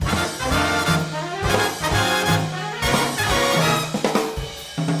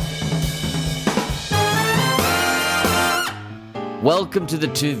Welcome to the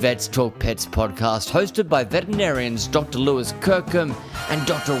Two Vets Talk Pets podcast, hosted by veterinarians Dr. Lewis Kirkham and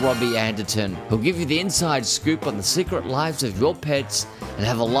Dr. Robbie Anderton, who'll give you the inside scoop on the secret lives of your pets and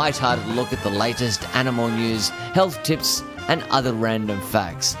have a light-hearted look at the latest animal news, health tips, and other random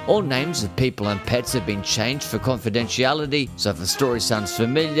facts. All names of people and pets have been changed for confidentiality, so if a story sounds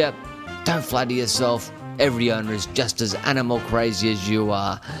familiar, don't flatter yourself. Every owner is just as animal crazy as you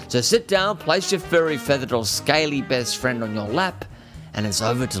are. So sit down, place your furry, feathered or scaly best friend on your lap, and it's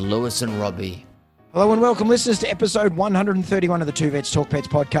over to Lewis and Robbie. Hello and welcome listeners to episode 131 of the Two Vets Talk Pets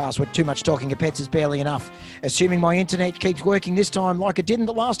podcast, where too much talking of pets is barely enough. Assuming my internet keeps working this time like it didn't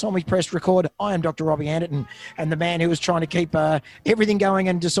the last time we pressed record, I am Dr. Robbie Anderton, and the man who was trying to keep everything going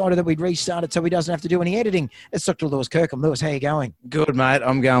and decided that we'd restart it so he doesn't have to do any editing. It's Dr. Lewis Kirkham. Lewis, how you going? Good, mate.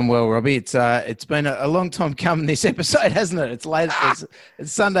 I'm going well, Robbie. It's been a long time coming, this episode, hasn't it? It's late.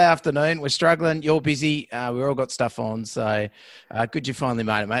 It's Sunday afternoon. We're struggling. You're busy. We've all got stuff on. So good you finally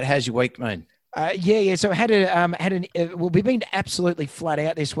made it, mate. How's your week been? Yeah. So we've been absolutely flat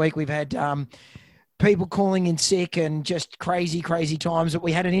out this week. We've had people calling in sick and just crazy times. But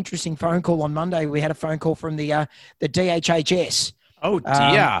we had an interesting phone call on Monday. We had a phone call from the DHHS. Oh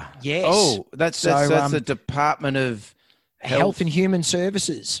dear. Yes. Oh, that's the Department of Health and Human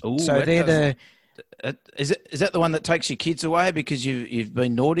Services. Ooh, so they're Is that the one that takes your kids away because you've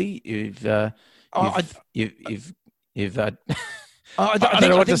been naughty? I don't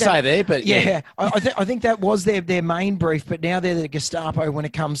know what to say there, but yeah. I think that was their main brief, but now they're the Gestapo when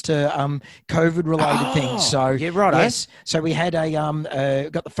it comes to COVID related things. So yeah, right. Yes, so we had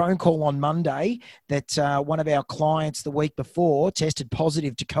got the phone call on Monday that one of our clients the week before tested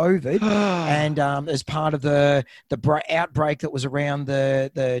positive to COVID, and as part of the outbreak that was around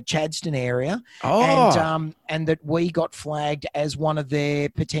the Chadstone area, and that we got flagged as one of their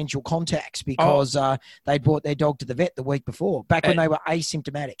potential contacts because they brought their dog to the vet the week before, back when they were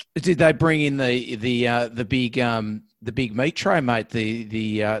asymptomatic. Did they bring in the big meat tray, mate?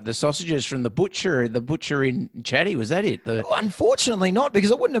 The sausages from the butcher in Chatty? Was that it? Well, unfortunately not,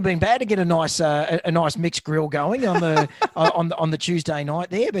 because it wouldn't have been bad to get a nice mixed grill going on the on the Tuesday night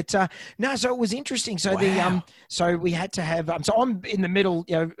there. But no, so it was interesting. So wow. So we had to have so I'm in the middle,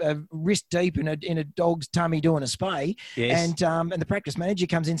 wrist deep in a dog's tummy doing a spay, yes. and the practice manager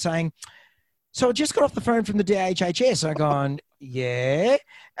comes in saying, "So I just got off the phone from the DHHS." I'm going, yeah,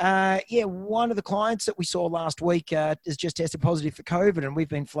 one of the clients that we saw last week has just tested positive for COVID, and we've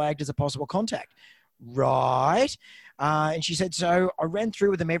been flagged as a possible contact. Right. And she said, so I ran through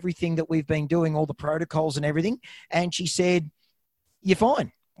with them everything that we've been doing, all the protocols and everything. And she said, you're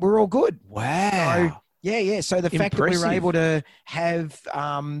fine. We're all good. Wow. So, yeah. So the fact that we were able to have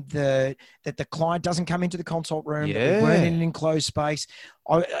that the client doesn't come into the consult room, that we weren't in an enclosed space.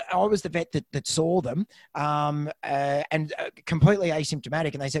 I was the vet that saw them and completely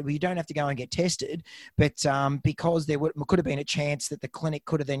asymptomatic. And they said, well, you don't have to go and get tested. But because there could have been a chance that the clinic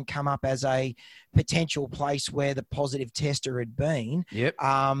could have then come up as a potential place where the positive tester had been,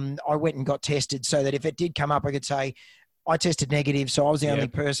 I went and got tested so that if it did come up, I could say, I tested negative, so I was the only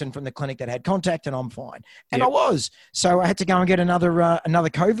person from the clinic that had contact, and I'm fine. And I was. So I had to go and get another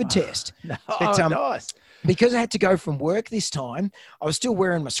COVID test. Nice. Because I had to go from work this time, I was still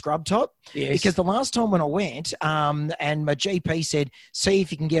wearing my scrub top. Yes. Because the last time when I went, and my GP said, see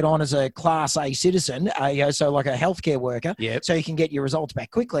if you can get on as a Class A citizen, so like a healthcare worker, so you can get your results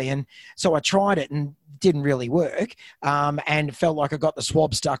back quickly. And so I tried it and didn't really work, and felt like I got the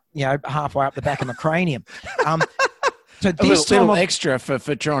swab stuck, halfway up the back of my cranium. So this a little extra for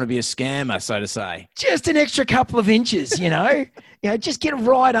trying to be a scammer, so to say. Just an extra couple of inches, just get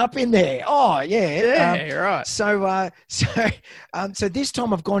right up in there. Oh, yeah. Yeah, right. So this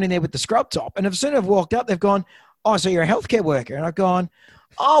time I've gone in there with the scrub top, and as soon as I've walked up, they've gone, oh, so you're a healthcare worker. And I've gone,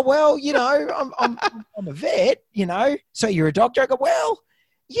 oh, well, I'm a vet, so you're a doctor. I go, well,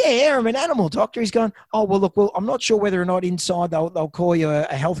 yeah, I'm an animal doctor. He's going, oh, well, look, I'm not sure whether or not inside they'll call you a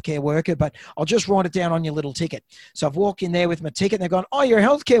healthcare worker, but I'll just write it down on your little ticket. So I've walked in there with my ticket, and they're going, oh, you're a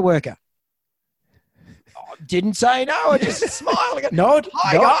healthcare worker. I didn't say no. I just smiled. I go, nod.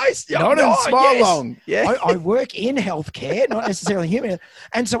 Hi, guys. Nod and smile long. Yeah. I work in healthcare, not necessarily human.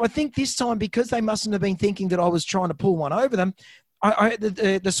 And so I think this time, because they mustn't have been thinking that I was trying to pull one over them,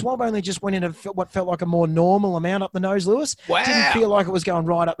 the swab only just went in what felt like a more normal amount up the nose, Lewis. Wow. Didn't feel like it was going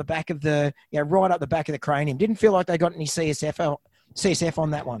right up the back of the cranium. Didn't feel like they got any CSF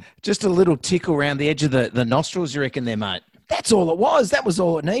on that one. Just a little tickle around the edge of the nostrils, you reckon there, mate? That's all it was. That was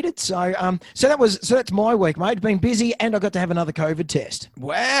all it needed. So that's my week, mate. Been busy, and I got to have another COVID test.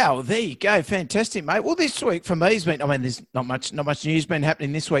 Wow, there you go. Fantastic, mate. Well, this week for me has been, there's not much news been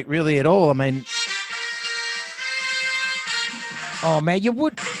happening this week really at all. Oh, man, you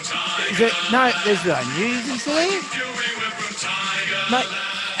would. Is it? No, there's no news in there. Mate,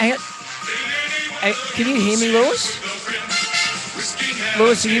 hang on. Hey, can you hear me, Lewis?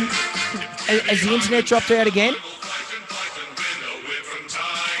 Lewis, has the internet dropped out again?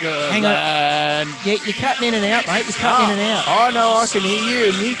 Hang on. Yeah, you're cutting in and out, mate. You're cutting in and out. Oh, no, I can hear you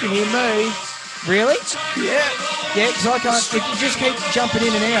and you can hear me. Really? Yeah. Yeah, because I can't. If you just keep jumping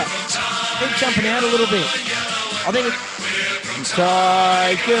in and out. Keep jumping out a little bit. I think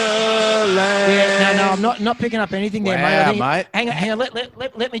Tigerland. Yeah, no, I'm not picking up anything there, wow, mate. Hang on.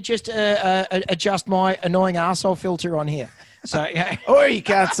 Let me just adjust my annoying arsehole filter on here. So, yeah. Oh, you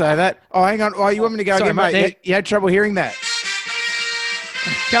can't say that. Oh, hang on. Oh, you want me to go again, mate? You had trouble hearing that.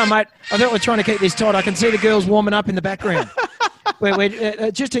 Come on, mate. I thought we're trying to keep this tight. I can see the girls warming up in the background.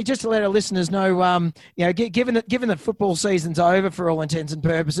 We're just to let our listeners know, given that football season's over for all intents and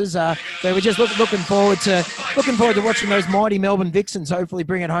purposes, we're just looking forward to watching those mighty Melbourne Vixens hopefully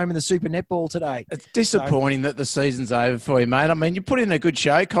bring it home in the Super Netball today. It's disappointing that the season's over for you, mate. I mean, you put in a good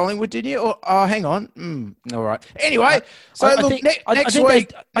show, Collingwood, didn't you? Oh, hang on. All right. Anyway,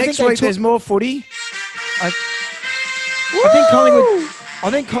 next week there's more footy. I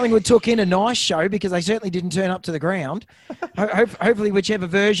think Collingwood took in a nice show because they certainly didn't turn up to the ground. Hopefully, whichever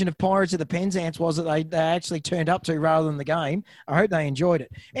version of Pirates of the Penzance was that they actually turned up to rather than the game, I hope they enjoyed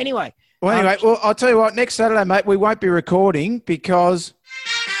it. Anyway. Well, I'll tell you what, next Saturday, mate, we won't be recording because...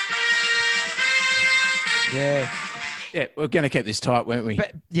 Yeah, we're going to keep this tight, weren't we?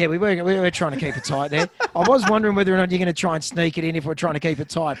 But, yeah, we were trying to keep it tight there. I was wondering whether or not you're going to try and sneak it in if we're trying to keep it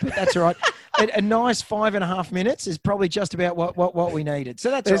tight, but that's all right. A nice 5.5 minutes is probably just about what we needed.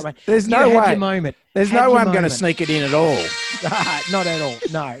 So that's all right, mate. There's no way. Your moment. There's no way I'm going to sneak it in at all. Not at all.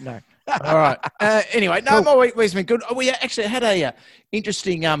 No. All right. Anyway, no, my week's been good. We actually had a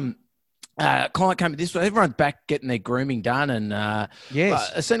interesting client came this way. Everyone's back getting their grooming done, and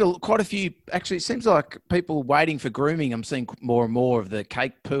yes, I've seen quite a few. Actually, it seems like people waiting for grooming. I'm seeing more and more of the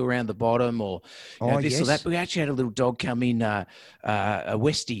cake poo around the bottom, or this or that. But we actually had a little dog come in, a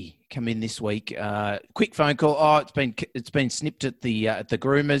Westie come in this week. Quick phone call. Oh, it's been snipped at the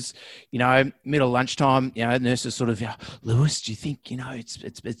groomers. Middle of lunchtime. Nurses sort of, Lewis, do you think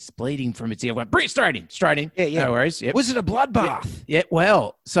it's bleeding from its ear? I went, bring it straight in. Yeah. No worries. Yep. Was it a bloodbath? Yeah.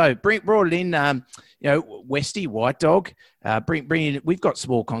 Well, so brought it in. Westie, white dog. Bring in. We've got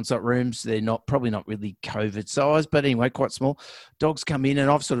small consult rooms. They're probably not really COVID size, but anyway, quite small. Dogs come in,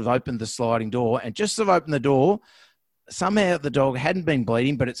 and I've sort of opened the sliding door, and just sort of opened the door. Somehow the dog hadn't been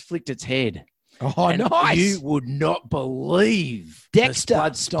bleeding, but it's flicked its head. Oh, and nice. You would not believe Dexter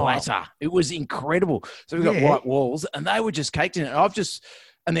blood splatter. It was incredible. So we've got white walls, and they were just caked in it.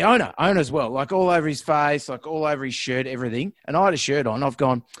 And the owner as well, like all over his face, like all over his shirt, everything. And I had a shirt on. I've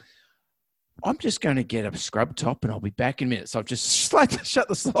gone, I'm just going to get a scrub top and I'll be back in a minute. So I've just shut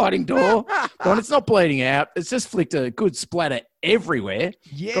the sliding door. Gone, it's not bleeding out. It's just flicked a good splatter everywhere.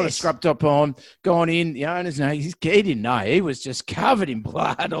 Yes. Got a scrub top on, gone in. The owner's he didn't know. He was just covered in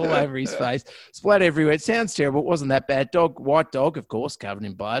blood all over his face. Splat everywhere. It sounds terrible. It wasn't that bad. White dog, of course, covered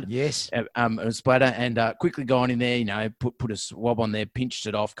in blood. Yes. A splatter, and quickly gone in there, put a swab on there, pinched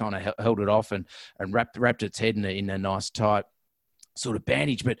it off, kind of held it off and wrapped its head in a nice tight sort of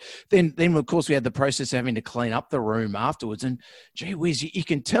bandage. But then of course we had the process of having to clean up the room afterwards, and gee whiz, you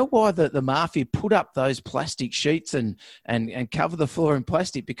can tell why the mafia put up those plastic sheets and cover the floor in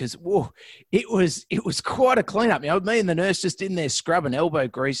plastic, because it was quite a clean up. Me and the nurse just in there scrubbing elbow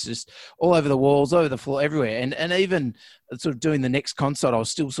grease just all over the walls, over the floor, everywhere, and even sort of doing the next consult, I was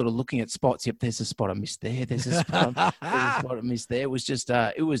still sort of looking at spots. Yep, there's a spot I missed there. There's a spot I missed there. It was just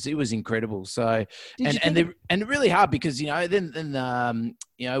it was incredible. So and really hard because then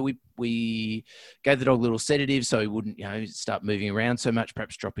we gave the dog a little sedative so he wouldn't start moving around so much,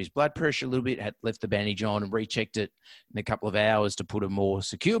 perhaps drop his blood pressure a little bit. Had left the bandage on and rechecked it in a couple of hours to put a more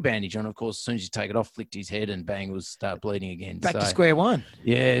secure bandage on. Of course, as soon as you take it off, flicked his head and bang, was start bleeding again. Back to square one.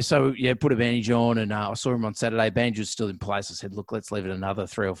 Yeah, so put a bandage on, and I saw him on Saturday. Bandage was still in place. I said, look, let's leave it another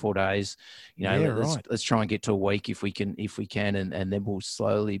 3 or 4 days. Let's try and get to a week if we can, and then we'll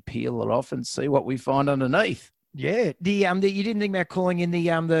slowly peel it off and see what we find underneath. Yeah, you didn't think about calling in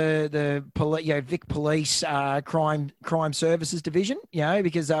the Vic Police crime services division,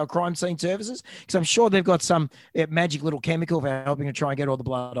 because crime scene services, because I'm sure they've got some magic little chemical for helping to try and get all the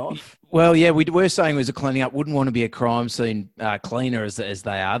blood off. Well, yeah, we were saying it was a cleaning up. Wouldn't want to be a crime scene cleaner as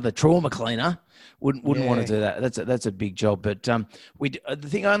they are, the trauma cleaner. Wouldn't want to do that. That's a big job. But the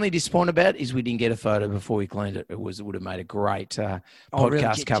thing I'm only disappointed about is we didn't get a photo before we cleaned it. It would have made a great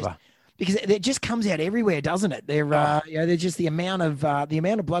podcast cover. because it just comes out everywhere, doesn't it? They're just the amount of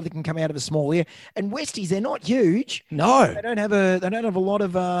blood that can come out of a small ear. And Westies, they're not huge. No, they don't have a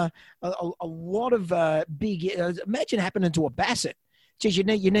lot of big. Imagine happening to a basset. Geez, you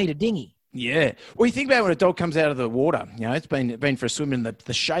need a dinghy. Yeah. Well, you think about when a dog comes out of the water, it's been for a swim, and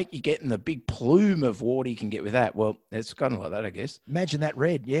the shake you get and the big plume of water you can get with that. Well, it's kind of like that, I guess. Imagine that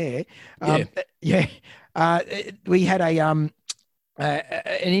red. Yeah. We had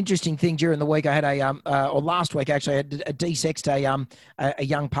an interesting thing during the week. I had or last week actually, I had desexed a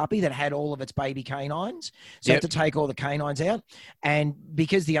young puppy that had all of its baby canines. So I had to take all the canines out, and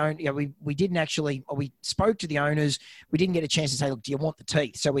because we didn't actually, we spoke to the owners, we didn't get a chance to say, look, do you want the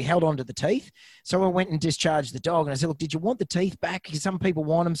teeth? So we held on to the teeth. So I went and discharged the dog, and I said, look, did you want the teeth back? Because some people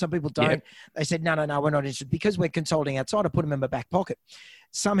want them, some people don't. Yep. They said, no, we're not interested. Because we're consulting outside, I put them in my back pocket.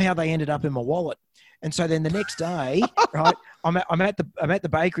 Somehow they ended up in my wallet. And so then the next day, right, I'm at the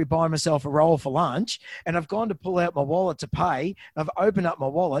bakery buying myself a roll for lunch, and I've gone to pull out my wallet to pay. I've opened up my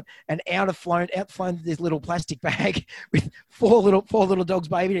wallet, and out flown this little plastic bag with four little dogs'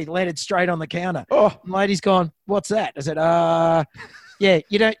 baby teeth, landed straight on the counter. Oh, and lady's gone, "What's that?" I said, yeah,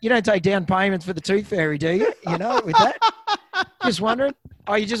 you don't take down payments for the tooth fairy, do you? With that. Just wondering.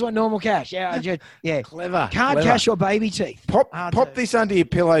 Oh, you just want normal cash? Yeah, Clever. Card cash or baby teeth? Pop this under your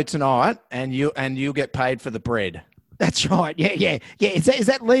pillow tonight, and you'll get paid for the bread. That's right. Yeah. Is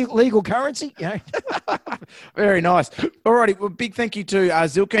that legal currency? Very nice. All righty. Well, big thank you to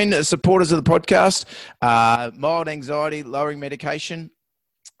Zylkene, supporters of the podcast. Mild anxiety, lowering medication.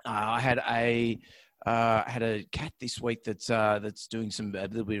 I had a cat this week that's doing a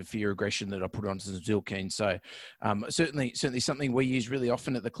little bit of fear aggression that I put on some Zylkene. So certainly something we use really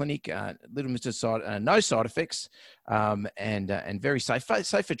often at the clinic. Little Mr. No side effects, and very safe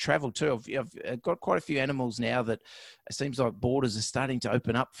for travel too. I've got quite a few animals now that it seems like borders are starting to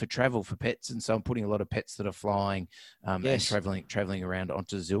open up for travel for pets, and so I'm putting a lot of pets that are flying and traveling around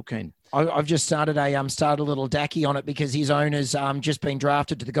onto Zylkene. I've just started a little Dacky on it because his owner's just been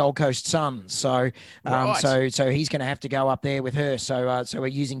drafted to the Gold Coast Suns. So so he's going to have to go up there with her. So we're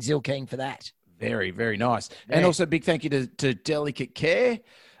using Zylkene for that. Very, very nice. Yeah. And also big thank you to Delicate Care.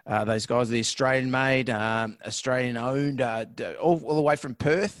 Those guys are the Australian-made, Australian-owned, all the way from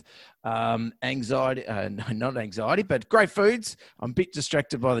Perth. Not anxiety, but great foods. I'm a bit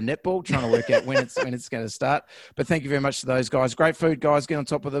distracted by the netball, trying to work out when it's going to start. But thank you very much to those guys. Great food, guys. Get on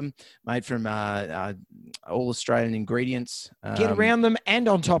top of them. Made from all Australian ingredients. Get around them and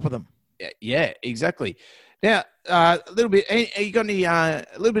on top of them. Yeah, exactly. Now, a little bit. You got any a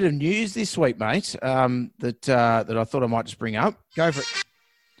little bit of news this week, mate? That I thought I might just bring up. Go for it.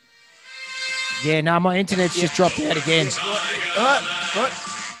 Yeah, no, my internet's just dropped out again. What?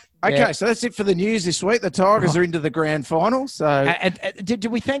 Okay, so that's it for the news this week. The Tigers are into the grand final. So, did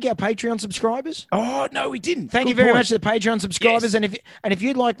we thank our Patreon subscribers? Oh no, we didn't. Thank you very much to the Patreon subscribers. Yes. And if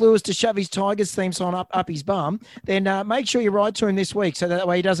you'd like Lewis to shove his Tigers theme song up his bum, then make sure you write to him this week, so that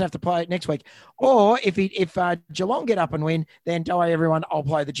way he doesn't have to play it next week. Or if Geelong get up and win, then don't worry, everyone, I'll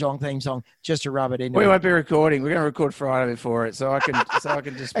play the Geelong theme song just to rub it in. We won't be recording. We're going to record Friday before it, so I can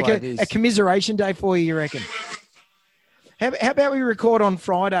just play this. A commiseration day for you reckon? How about we record on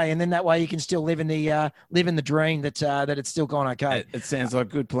Friday, and then that way you can still live in the dream that it's still gone okay. It sounds like a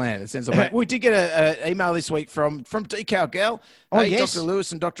good plan. We did get an email this week from Decal Gal. Oh, yes. Dr.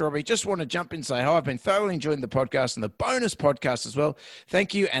 Lewis and Dr. Robbie, just want to jump in and say hi. I've been thoroughly enjoying the podcast and the bonus podcast as well.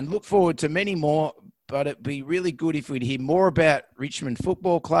 Thank you, and look forward to many more. But it'd be really good if we'd hear more about Richmond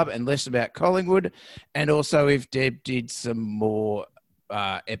Football Club and less about Collingwood, and also if Deb did some more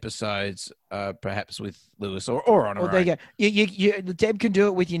episodes, perhaps with Lewis or on her own. There you go. Deb can do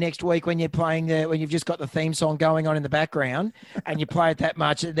it with you next week when you're playing when you've just got the theme song going on in the background, and you play it that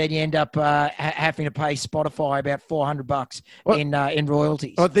much, then you end up having to pay Spotify about $400 in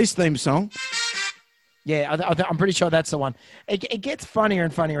royalties. Oh, this theme song. Yeah, I'm pretty sure that's the one. It gets funnier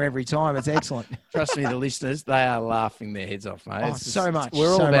and funnier every time. It's excellent. Trust me, the listeners, they are laughing their heads off, mate. So much.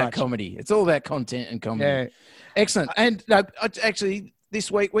 We're all about comedy. It's all about content and comedy. Yeah. Excellent. And actually, this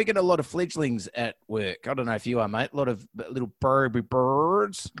week, we get a lot of fledglings at work. I don't know if you are, mate. A lot of little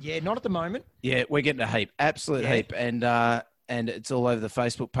birds. Yeah, not at the moment. Yeah, we're getting a heap. Absolute heap. And it's all over the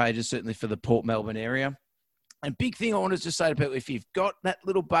Facebook pages, certainly for the Port Melbourne area. And big thing I wanted to say to people, if you've got that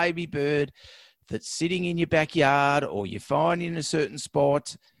little baby bird that's sitting in your backyard or you find in a certain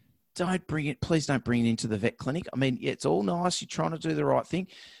spot, please don't bring it into the vet clinic. I mean, it's all nice. You're trying to do the right thing.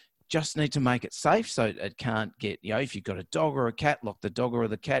 just need to make it safe so it can't get, if you've got a dog or a cat, lock the dog or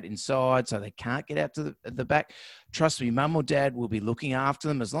the cat inside so they can't get out to the back. Trust me, mum or dad will be looking after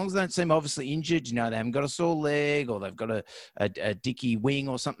them as long as they don't seem obviously injured. They haven't got a sore leg or they've got a dicky wing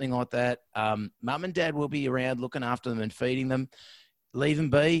or something like that. Mum and dad will be around looking after them and feeding them. Leave them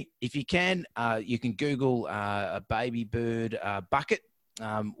be. If you can Google a baby bird bucket,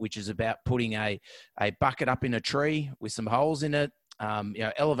 which is about putting a bucket up in a tree with some holes in it,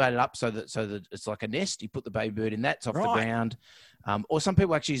 elevate it up so that it's like a nest. You put the baby bird in that, it's off the ground. Or some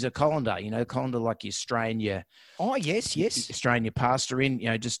people actually use a colander, colander like you strain your... Oh, yes. Strain your pasta in,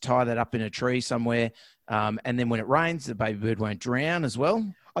 just tie that up in a tree somewhere. And then when it rains, the baby bird won't drown as well.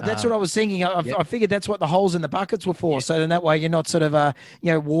 Oh, that's what I was thinking. I figured that's what the holes in the buckets were for. Yep. So then that way you're not sort of,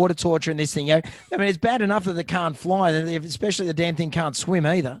 water torturing this thing. I mean, it's bad enough that it can't fly, especially the damn thing can't swim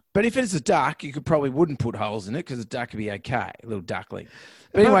either. But if it's a duck, you probably wouldn't put holes in it because the duck would be okay, a little duckling.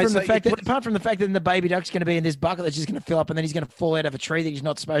 But apart from the fact that the baby duck's going to be in this bucket that's just going to fill up and then he's going to fall out of a tree that he's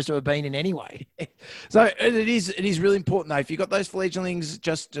not supposed to have been in anyway. So it is really important, though. If you've got those fledglings,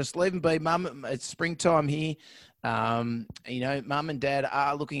 just leave them be. Mum, it's springtime here. Mum and dad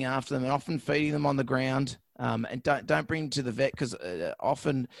are looking after them and often feeding them on the ground. And don't bring them to the vet because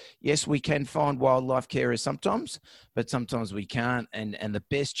often, yes, we can find wildlife carers sometimes, but sometimes we can't. And the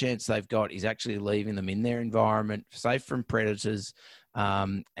best chance they've got is actually leaving them in their environment, safe from predators,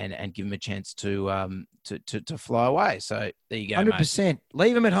 and give them a chance to fly away. So there you go, 100%. Mate.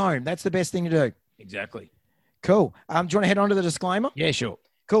 Leave them at home. That's the best thing to do. Exactly. Cool. Do you want to head on to the disclaimer? Yeah, sure.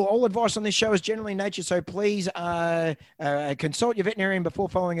 Cool. All advice on this show is generally in nature, so please consult your veterinarian before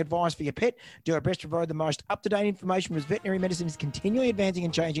following advice for your pet. Do our best to provide the most up-to-date information because veterinary medicine is continually advancing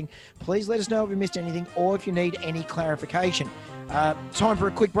and changing. Please let us know if you missed anything or if you need any clarification. Time for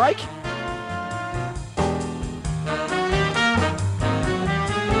a quick break.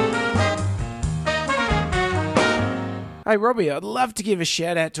 Hey, Robbie, I'd love to give a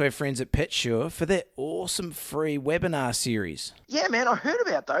shout out to our friends at PetSure for their awesome free webinar series. Yeah, man, I heard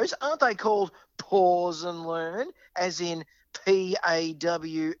about those. Aren't they called Pause and Learn, as in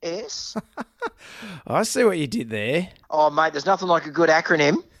PAWS? I see what you did there. Oh, mate, there's nothing like a good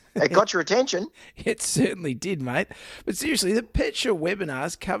acronym. It got your attention. It certainly did, mate. But seriously, the PetSure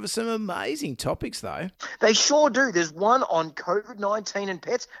webinars cover some amazing topics, though. They sure do. There's one on COVID-19 and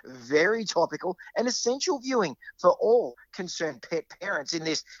pets, very topical and essential viewing for all concerned pet parents in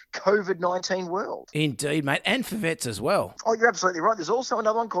this COVID-19 world. Indeed, mate, and for vets as well. Oh, you're absolutely right. There's also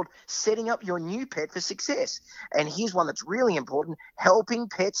another one called Setting Up Your New Pet for Success. And here's one that's really important, Helping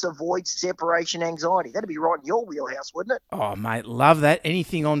Pets Avoid Separation Anxiety. That'd be right in your wheelhouse, wouldn't it? Oh, mate, love that.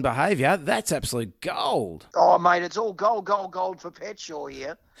 Anything on behaviour, that's absolute gold. Oh, mate, it's all gold for PetSure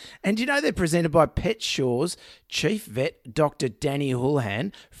here. And they're presented by PetSure's chief vet, Dr. Danny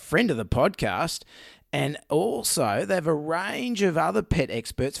Houlihan, friend of the podcast. And also, they have a range of other pet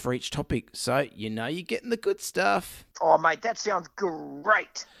experts for each topic. So, you're getting the good stuff. Oh, mate, that sounds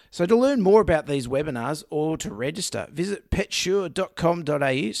great. So, to learn more about these webinars or to register, visit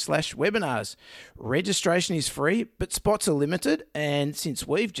petsure.com.au/webinars. Registration is free, but spots are limited. And since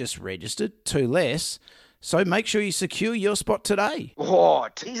we've just registered, 2 less. So, make sure you secure your spot today. Oh,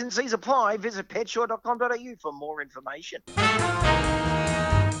 T's and C's apply. Visit petsure.com.au for more information.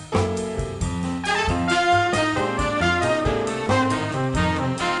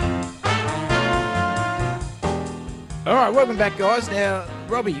 All right, welcome back, guys. Now,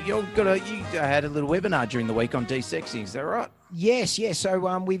 Robbie, you had a little webinar during the week on desexing. Is that right? Yes.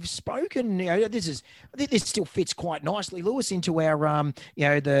 So we've spoken. This still fits quite nicely, Lewis, into our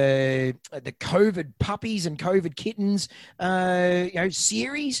the COVID puppies and COVID kittens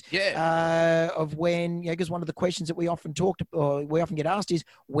series. Yeah. Of when because one of the questions that we often get asked is,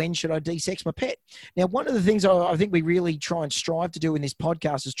 when should I desex my pet? Now, one of the things I think we really try and strive to do in this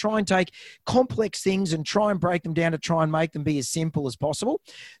podcast is try and take complex things and try and break them down to try and make them be as simple as possible.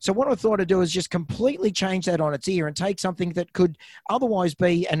 So what I thought I'd do is just completely change that on its ear and take something that could otherwise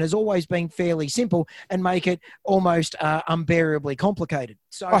be and has always been fairly simple and make it almost unbearably complicated.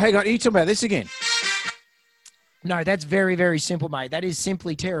 So, hang on, are you talking about this again? No, that's very, very simple, mate. That is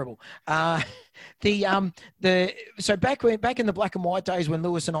simply terrible. So back in the black and white days when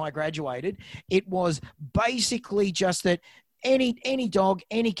Lewis and I graduated, it was basically just that any dog,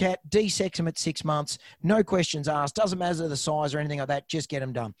 any cat, desex them at 6 months, no questions asked, doesn't matter the size or anything like that, just get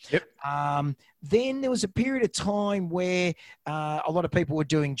them done. Yep. Then there was a period of time where a lot of people were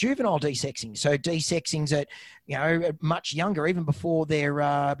doing juvenile desexing. So desexings at much younger, even before their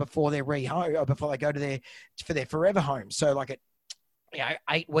rehome, or before they go to their forever home. So like at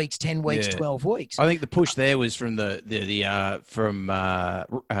 8 weeks, 10 weeks, 12 weeks. I think the push there was from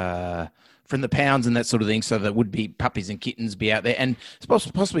from the pounds and that sort of thing, so that would be puppies and kittens be out there, and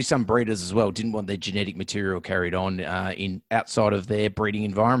possibly some breeders as well didn't want their genetic material carried on in outside of their breeding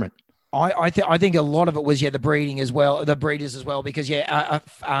environment. I think a lot of it was the breeding as well, the breeders as well, because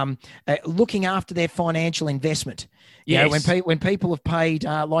looking after their financial investment. Yes. When people have paid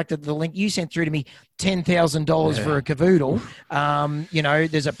like the link you sent through to me, $10,000 for a cavoodle,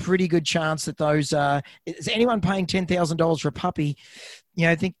 there's a pretty good chance that those is anyone paying $10,000 for a puppy,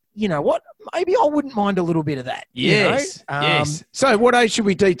 think, you know what, maybe I wouldn't mind a little bit of that. Yes. Yes. So what age should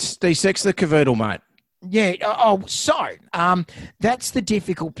we de-sex the cavoodle, mate? Yeah. That's the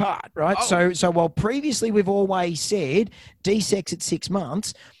difficult part, right? Oh. So while previously we've always said de-sex at 6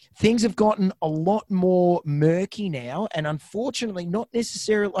 months, things have gotten a lot more murky now, and unfortunately not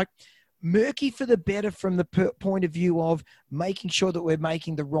necessarily murky for the better from the point of view of making sure that we're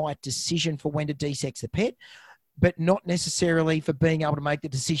making the right decision for when to de-sex the pet, but not necessarily for being able to make the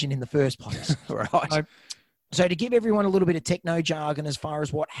decision in the first place. Right. So to give everyone a little bit of techno jargon as far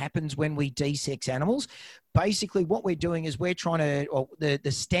as what happens when we de-sex animals, basically what we're doing is we're trying to,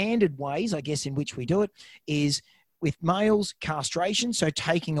 the standard ways, I guess, in which we do it is with males, castration, so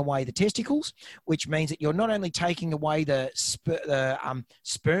taking away the testicles, which means that you're not only taking away the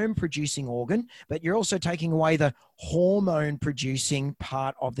sperm-producing organ, but you're also taking away the hormone-producing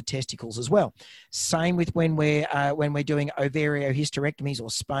part of the testicles as well. Same with when we're doing ovariohysterectomies or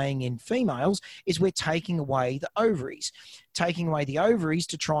spaying in females, is we're taking away the ovaries. Taking away the ovaries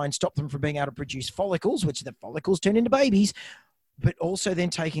to try and stop them from being able to produce follicles, which the follicles turn into babies, but also then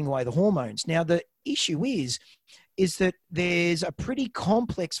taking away the hormones. Now, the issue is that there's a pretty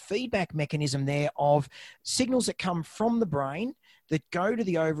complex feedback mechanism there of signals that come from the brain that go to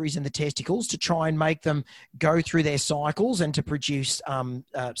the ovaries and the testicles to try and make them go through their cycles and to produce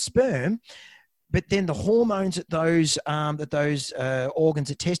sperm. But then the hormones that those organs,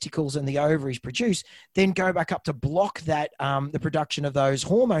 the testicles and the ovaries produce, then go back up to block that the production of those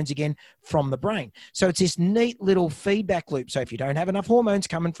hormones again from the brain. So it's this neat little feedback loop. So if you don't have enough hormones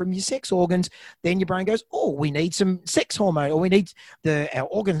coming from your sex organs, then your brain goes, oh, we need some sex hormone, or our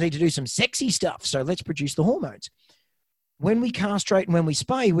organs need to do some sexy stuff. So let's produce the hormones. When we castrate and when we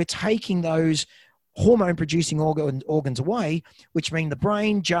spay, we're taking those hormone-producing organs away, which mean the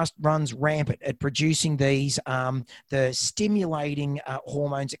brain just runs rampant at producing these the stimulating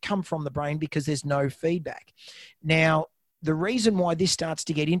hormones that come from the brain because there's no feedback. Now, the reason why this starts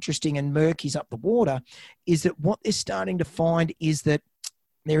to get interesting and murkies up the water is that what they're starting to find is that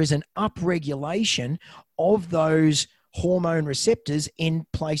there is an upregulation of those hormone receptors in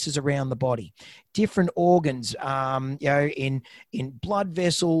places around the body, different organs, in blood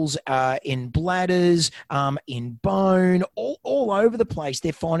vessels, in bladders, in bone, all over the place.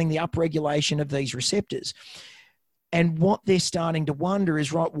 They're finding the upregulation of these receptors. And what they're starting to wonder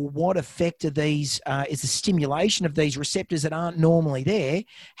is, right, well, what effect are these, is the stimulation of these receptors that aren't normally there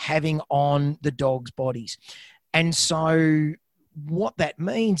having on the dog's bodies? And so what that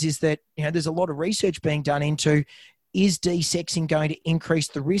means is that, there's a lot of research being done into, is de-sexing going to increase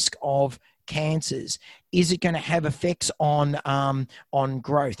the risk of cancers? Is it going to have effects on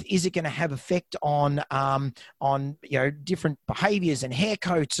growth? Is it going to have effect on different behaviors and hair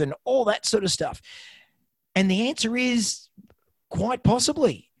coats and all that sort of stuff? And the answer is quite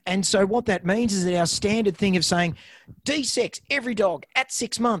possibly. And so what that means is that our standard thing of saying de-sex every dog at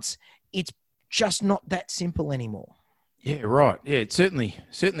 6 months, it's just not that simple anymore. Yeah, right. Yeah, it certainly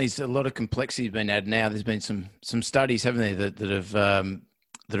is a lot of complexity has been added now. There's been some studies, haven't there, that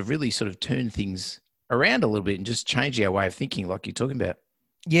have really sort of turned things around a little bit and just changed our way of thinking, like you're talking about.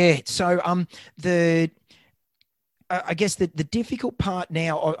 Yeah. So I guess the difficult part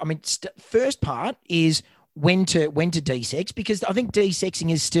now, first part is when to de-sex, because I think de-sexing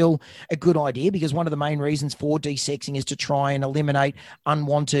is still a good idea, because one of the main reasons for de-sexing is to try and eliminate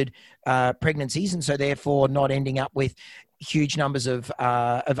unwanted pregnancies, and so therefore not ending up with huge numbers of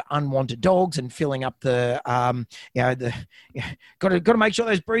unwanted dogs and filling up got to make sure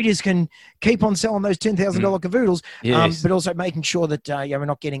those breeders can keep on selling those $10,000 cavoodles, yes. But also making sure that we're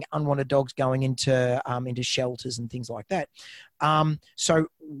not getting unwanted dogs going into shelters and things like that. So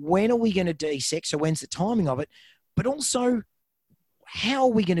when are we going to de-sex? So when's the timing of it? But also, how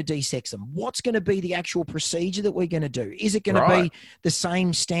are we going to de-sex them? What's going to be the actual procedure that we're going to do? Is it going to be the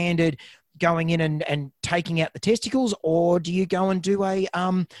same standard going in and taking out the testicles, or do you go and do a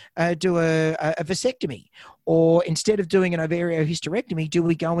vasectomy? Or instead of doing an ovariohysterectomy, do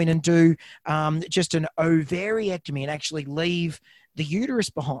we go in and do just an ovariectomy and actually leave the uterus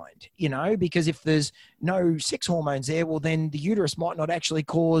behind, because if there's no sex hormones there, well, then the uterus might not actually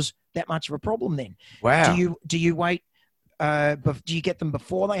cause that much of a problem then. Wow. Do you wait, do you get them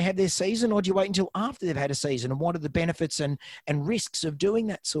before they have their season, or do you wait until after they've had a season? And what are the benefits and risks of doing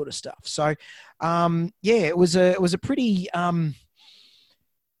that sort of stuff? So, it was a pretty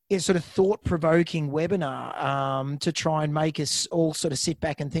sort of thought-provoking webinar to try and make us all sort of sit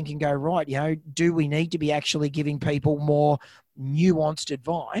back and think and go, right, do we need to be actually giving people more nuanced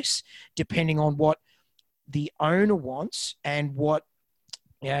advice depending on what the owner wants and what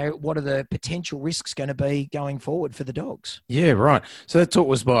are the potential risks going to be going forward for the dogs? Yeah, right. So that talk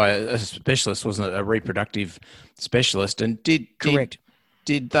was by a specialist, wasn't it? A reproductive specialist. And did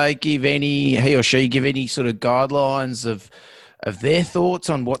they give he or she give any sort of guidelines of their thoughts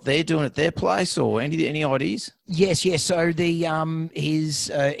on what they're doing at their place, or any ideas? Yes. So the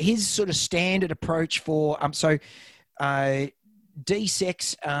his sort of standard approach for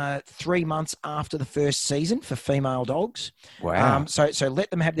de-sex 3 months after the first season for female dogs. Wow. So let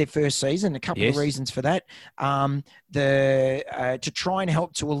them have their first season. A couple of reasons for that. To try and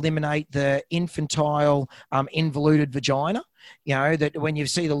help to eliminate the infantile involuted vagina. That when you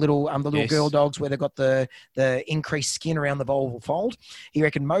see the little girl dogs where they've got the increased skin around the vulval fold, he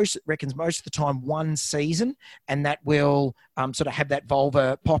reckons most of the time 1 season, and that will sort of have that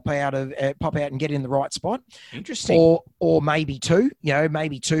vulva pop out and get in the right spot. Interesting. Or maybe 2.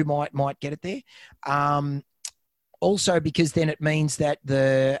 Maybe 2 might get it there. Also, because then it means that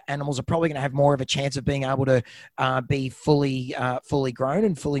the animals are probably going to have more of a chance of being able to be fully grown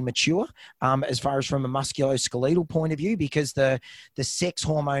and fully mature, as far as from a musculoskeletal point of view, because the sex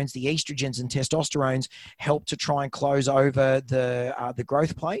hormones, the estrogens and testosterones, help to try and close over the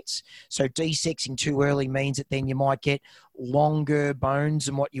growth plates. So de-sexing too early means that then you might get longer bones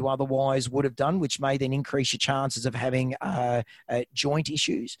than what you otherwise would have done, which may then increase your chances of having joint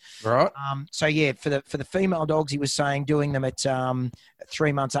issues. Right. For the female dogs, he was saying doing them at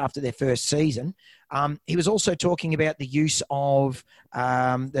 3 months after their first season. He was also talking about the use of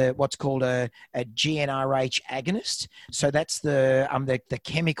what's called a GnRH agonist. So that's the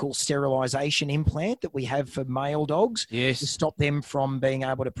chemical sterilization implant that we have for male dogs to stop them from being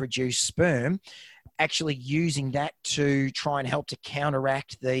able to produce sperm. Actually using that to try and help to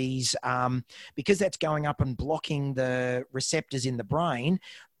counteract these, because that's going up and blocking the receptors in the brain.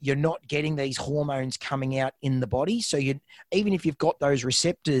 You're not getting these hormones coming out in the body. So even if you've got those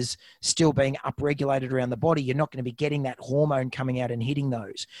receptors still being upregulated around the body, you're not going to be getting that hormone coming out and hitting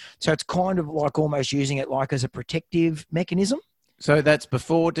those. So it's kind of like almost using it like as a protective mechanism. So that's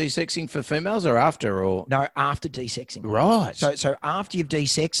before de-sexing for females or after? Or no, after de-sexing. Right. So after you've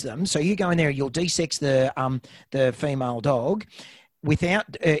de-sexed them, so you go in there, you'll de-sex the female dog.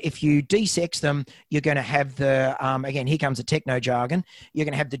 If you de-sex them, you're going to have again, here comes the techno jargon. You're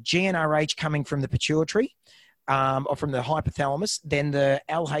going to have the GnRH coming from the pituitary, or from the hypothalamus, then the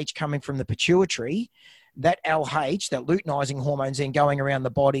LH coming from the pituitary. That LH, that luteinizing hormone's then going around the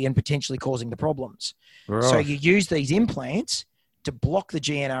body and potentially causing the problems. Right. So you use these implants to block the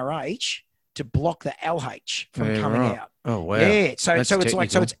GnRH, to block the LH from coming out. Oh wow! Yeah, so it's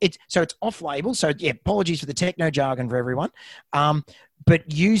off label. So apologies for the techno jargon for everyone. But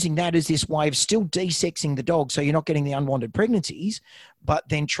using that as this way of still de-sexing the dog, so you're not getting the unwanted pregnancies, but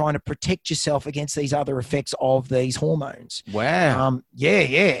then trying to protect yourself against these other effects of these hormones. Wow.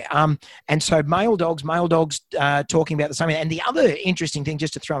 And so male dogs talking about the same. And the other interesting thing,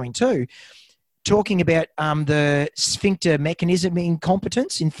 just to throw in too, talking about the sphincter mechanism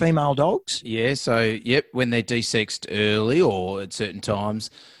incompetence in female dogs. Yeah, so, when they're de-sexed early or at certain times,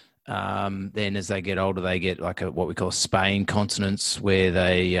 then as they get older, they get like what we call a spay incontinence, where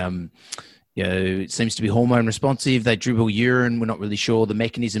they, it seems to be hormone responsive. They dribble urine. We're not really sure the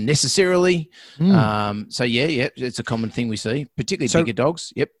mechanism necessarily. It's a common thing we see, particularly bigger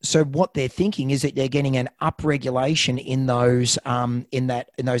dogs. Yep. So what they're thinking is that they're getting an upregulation in those in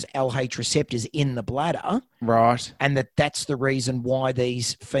those LH receptors in the bladder. Right. And that's the reason why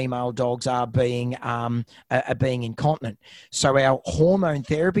these female dogs are being incontinent. So our hormone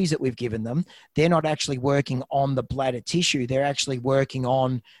therapies that we've given them, they're not actually working on the bladder tissue. They're actually working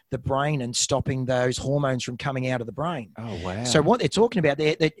on the brain and stopping those hormones from coming out of the brain. Oh, wow. So what they're talking about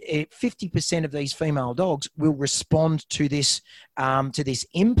there, that 50% of these female dogs will respond to this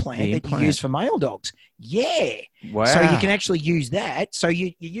implant that you use for male dogs. Yeah. Wow. So you can actually use that. So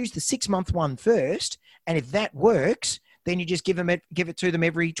you use the 6-month one first, and if that works, then you just give it to them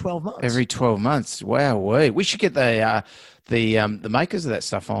every 12 months. Every 12 months. Wow. We should get the makers of that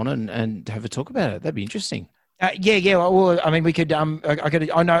stuff on and have a talk about it. That'd be interesting. Yeah. Well, I mean, we could. I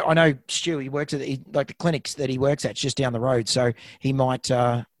know Stu. He works at the clinics that he works at just down the road. So he might.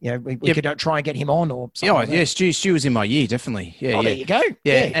 We could try and get him on or something. Yeah. Stu was in my year, definitely. Yeah. There you go.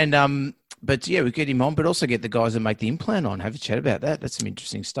 Yeah. And but yeah, we get him on, but also get the guys that make the implant on. Have a chat about that. That's some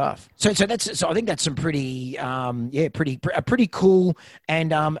interesting stuff. So I think that's some pretty pretty cool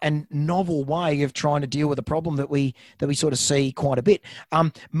and novel way of trying to deal with a problem that we sort of see quite a bit.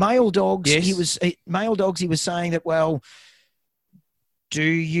 Male dogs. Yes. He was saying that, well, do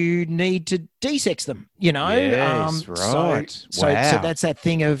you need to desex them? Yes, right. So that's that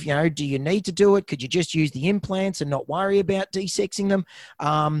thing of, do you need to do it? Could you just use the implants and not worry about desexing them?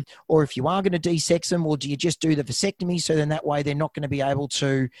 Or if you are going to desex them, well, do you just do the vasectomy? So then that way they're not going to be able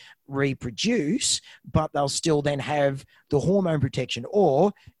to reproduce, but they'll still then have the hormone protection.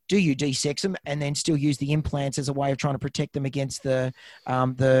 Or do you desex them and then still use the implants as a way of trying to protect them against the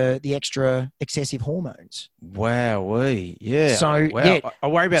extra excessive hormones? Wow, yeah. So I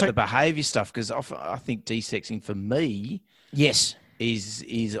worry about the behaviour stuff because I think desexing for me, yes,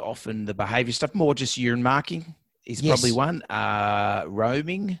 is often the behaviour stuff. More just urine marking is probably one.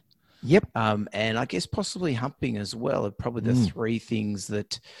 Roaming, yep, and I guess possibly humping as well are probably the three things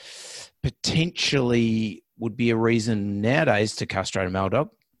that potentially would be a reason nowadays to castrate a male dog.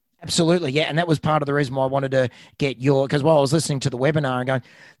 Absolutely, yeah, and that was part of the reason why I wanted to get because while I was listening to the webinar and going,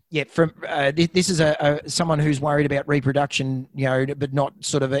 yeah, from this is someone who's worried about reproduction, but not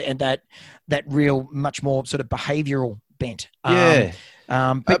sort of and that real much more sort of behavioural bent. Yeah.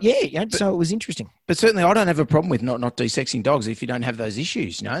 So it was interesting. But certainly I don't have a problem with not desexing dogs if you don't have those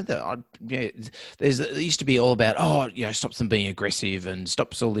issues, there used to be all about, stops them being aggressive and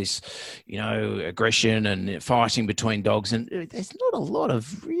stops all this, aggression and fighting between dogs. And there's not a lot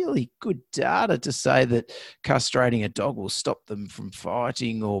of really good data to say that castrating a dog will stop them from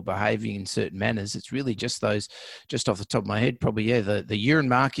fighting or behaving in certain manners. It's really just those, just off the top of my head, probably, the urine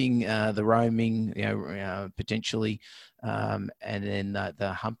marking, the roaming, potentially, and then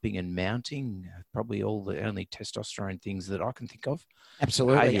the humping and mounting, probably all the only testosterone things that I can think of.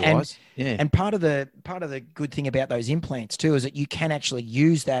 Absolutely. And part of the good thing about those implants too is that you can actually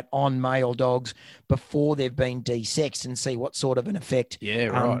use that on male dogs before they've been desexed and see what sort of an effect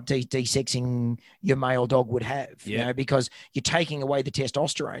desexing your male dog would have. Because you're taking away the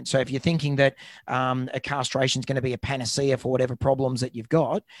testosterone. So if you're thinking that a castration is going to be a panacea for whatever problems that you've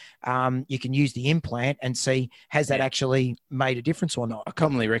got, you can use the implant and see has that actually made a difference or not. I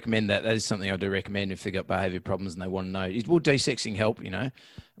commonly recommend that. That is something I do recommend if they've got behaviour problems and they want to know. Will desexing help?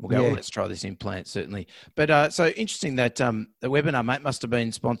 We'll go, well, let's try this implant, certainly. But so interesting that the webinar, mate, must have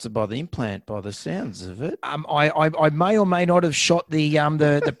been sponsored by the implant by the sounds of it. I may or may not have shot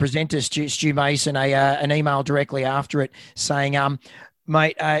the presenter, Stu Mason, an email directly after it saying,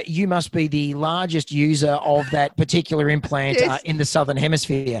 mate, you must be the largest user of that particular implant in the Southern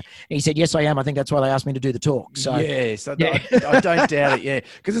Hemisphere. And he said, yes, I am. I think that's why they asked me to do the talk. So yes, I don't doubt it,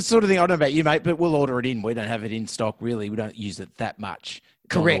 because it's the sort of thing, I don't know about you, mate, but we'll order it in. We don't have it in stock, really. We don't use it that much.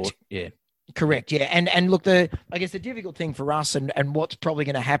 Correct. Correct. Yeah. And look, I guess the difficult thing for us and what's probably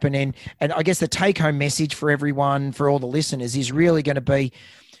going to happen and I guess the take home message for everyone, for all the listeners is really going to be,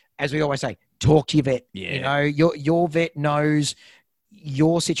 as we always say, talk to your vet. Yeah. Your vet knows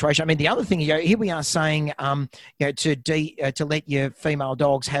your situation. I mean, the other thing, here we are saying, to let your female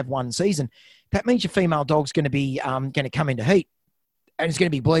dogs have one season. That means your female dog's going to be going to come into heat and it's going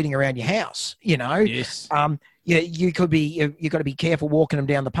to be bleeding around your house. Yes. You've got to be careful walking them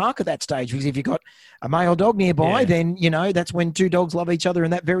down the park at that stage, because if you've got a male dog nearby, then, that's when two dogs love each other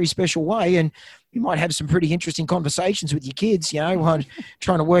in that very special way. And you might have some pretty interesting conversations with your kids, trying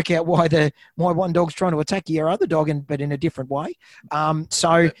to work out why one dog's trying to attack your other dog, but in a different way. But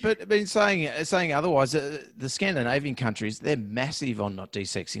in saying otherwise, the Scandinavian countries, they're massive on not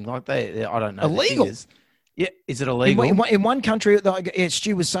desexing. Like I don't know. Illegal. Yeah, is it illegal? In one country,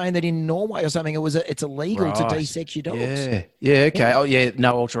 Stu was saying that in Norway or something, it's illegal to desex your dogs. Yeah, okay. Oh, yeah,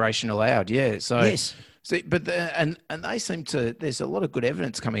 no alteration allowed. Yeah, so yes. See, but and they seem to. There's a lot of good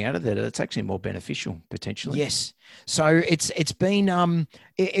evidence coming out of that. It's actually more beneficial potentially. Yes. So it's been a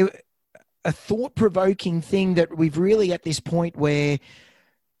thought-provoking thing that we've really at this point where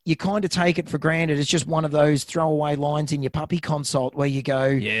you kind of take it for granted. It's just one of those throwaway lines in your puppy consult where you go,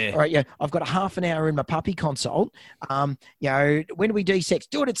 all right, I've got a half an hour in my puppy consult. When do we desex?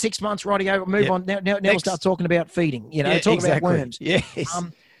 Do it at 6 months, rightio, move on. Now we'll start talking about feeding, talk about worms. Yes.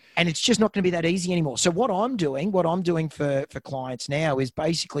 And it's just not going to be that easy anymore. So what I'm doing for clients now is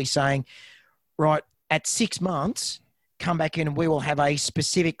basically saying, right, at 6 months, come back in and we will have a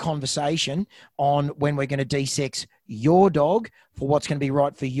specific conversation on when we're going to de-sex your dog for what's going to be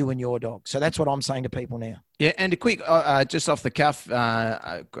right for you and your dog. So that's what I'm saying to people now. Yeah, and a quick, just off the cuff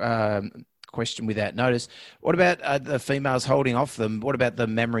question without notice, what about the females holding off them? What about the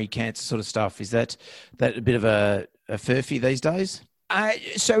mammary cancer sort of stuff? Is that a bit of a furphy these days?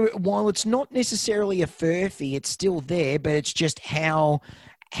 So while it's not necessarily a furphy, it's still there, but it's just how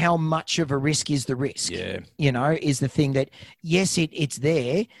much of a risk is the risk? Yeah. Is the thing that, yes, it's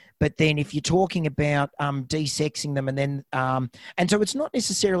there, but then if you're talking about de-sexing them and then, and so it's not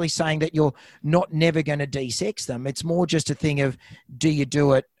necessarily saying that you're not never going to de-sex them. It's more just a thing of, do you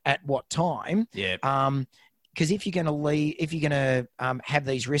do it at what time? Yeah. Because if you're going to have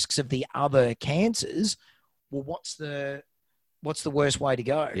these risks of the other cancers, well, what's the worst way to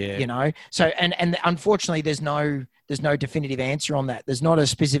go? Yeah. So and unfortunately there's no definitive answer on that. There's not a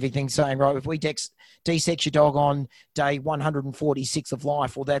specific thing saying, right, if we de-sex your dog on day 146 of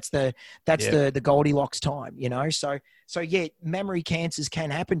life, well, that's the Goldilocks time, So yeah, mammary cancers can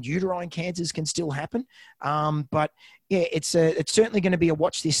happen, uterine cancers can still happen, but yeah, it's certainly going to be a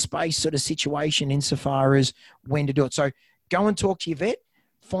watch this space sort of situation insofar as when to do it. So go and talk to your vet,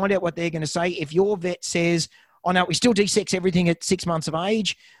 find out what they're going to say. If your vet says, oh no, we still de-sex everything at 6 months of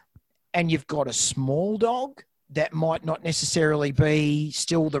age, and you've got a small dog, that might not necessarily be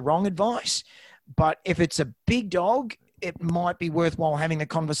still the wrong advice. But if it's a big dog, it might be worthwhile having the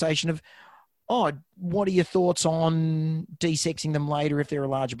conversation of, oh, what are your thoughts on de-sexing them later if they're a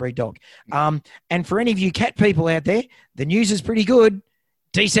larger breed dog? And for any of you cat people out there, the news is pretty good.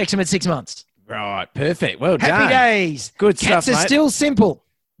 De-sex them at 6 months. Right, perfect. Well done. Happy days. Good Cats stuff, are mate. still simple.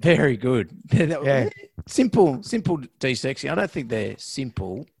 Very good. Yeah. Simple de-sexing. I don't think they're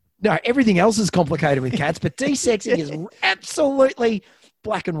simple. No, everything else is complicated with cats, but de-sexing is absolutely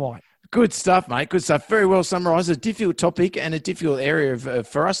black and white. Good stuff, mate. Good stuff. Very well summarised. A difficult topic and a difficult area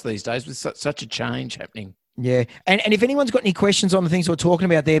for us these days with such a change happening. Yeah. And if anyone's got any questions on the things we're talking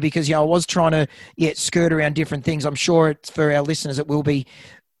about there, because, I was trying to skirt around different things. I'm sure it's for our listeners, it will be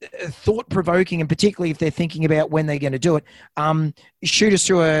thought-provoking, and particularly if they're thinking about when they're going to do it. Shoot us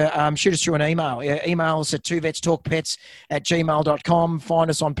through an email. Email us at 2vetstalkpets@gmail.com. Find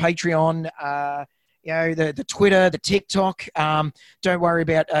us on Patreon, the Twitter, the TikTok. Don't worry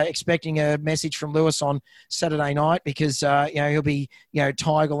about expecting a message from Lewis on Saturday night, because he'll be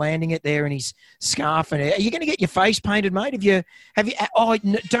tiger landing it there in his scarf. And are you going to get your face painted, mate?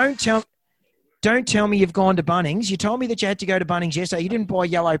 Don't tell me you've gone to Bunnings. You told me that you had to go to Bunnings yesterday. You didn't buy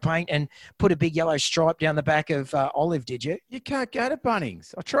yellow paint and put a big yellow stripe down the back of Olive, did you? You can't go to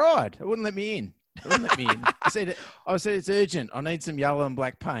Bunnings. I tried. It wouldn't let me in. I said it's urgent. I need some yellow and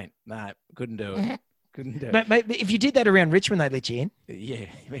black paint. No, couldn't do it. Mate, if you did that around Richmond, they'd let you in. Yeah,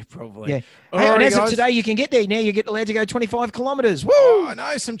 probably. Yeah. And as of today, you can get there. Now you get allowed to go 25 kilometres. Woo! Oh, I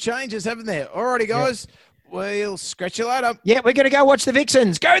know. Some changes, haven't there? Alrighty, guys. Yeah. We'll scratch you later. Yeah, we're going to go watch the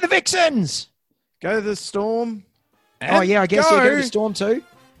Vixens. Go the Vixens! Go to the Storm. I guess go to the Storm too.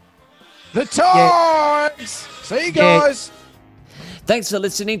 The Tides! Yeah. See you guys. Yeah. Thanks for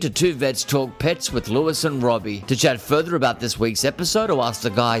listening to Two Vets Talk Pets with Lewis and Robbie. To chat further about this week's episode or ask the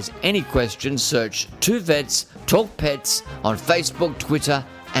guys any questions, search Two Vets Talk Pets on Facebook, Twitter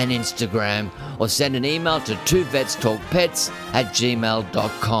and Instagram, or send an email to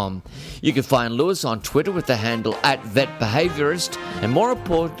twovetstalkpets@gmail.com. You can find Lewis on Twitter with the handle @VetBehaviorist, and more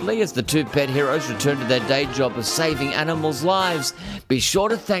importantly, as the two pet heroes return to their day job of saving animals' lives, be sure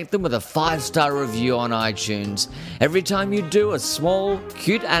to thank them with a 5-star review on iTunes. Every time you do, a small,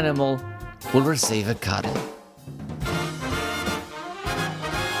 cute animal will receive a cuddle.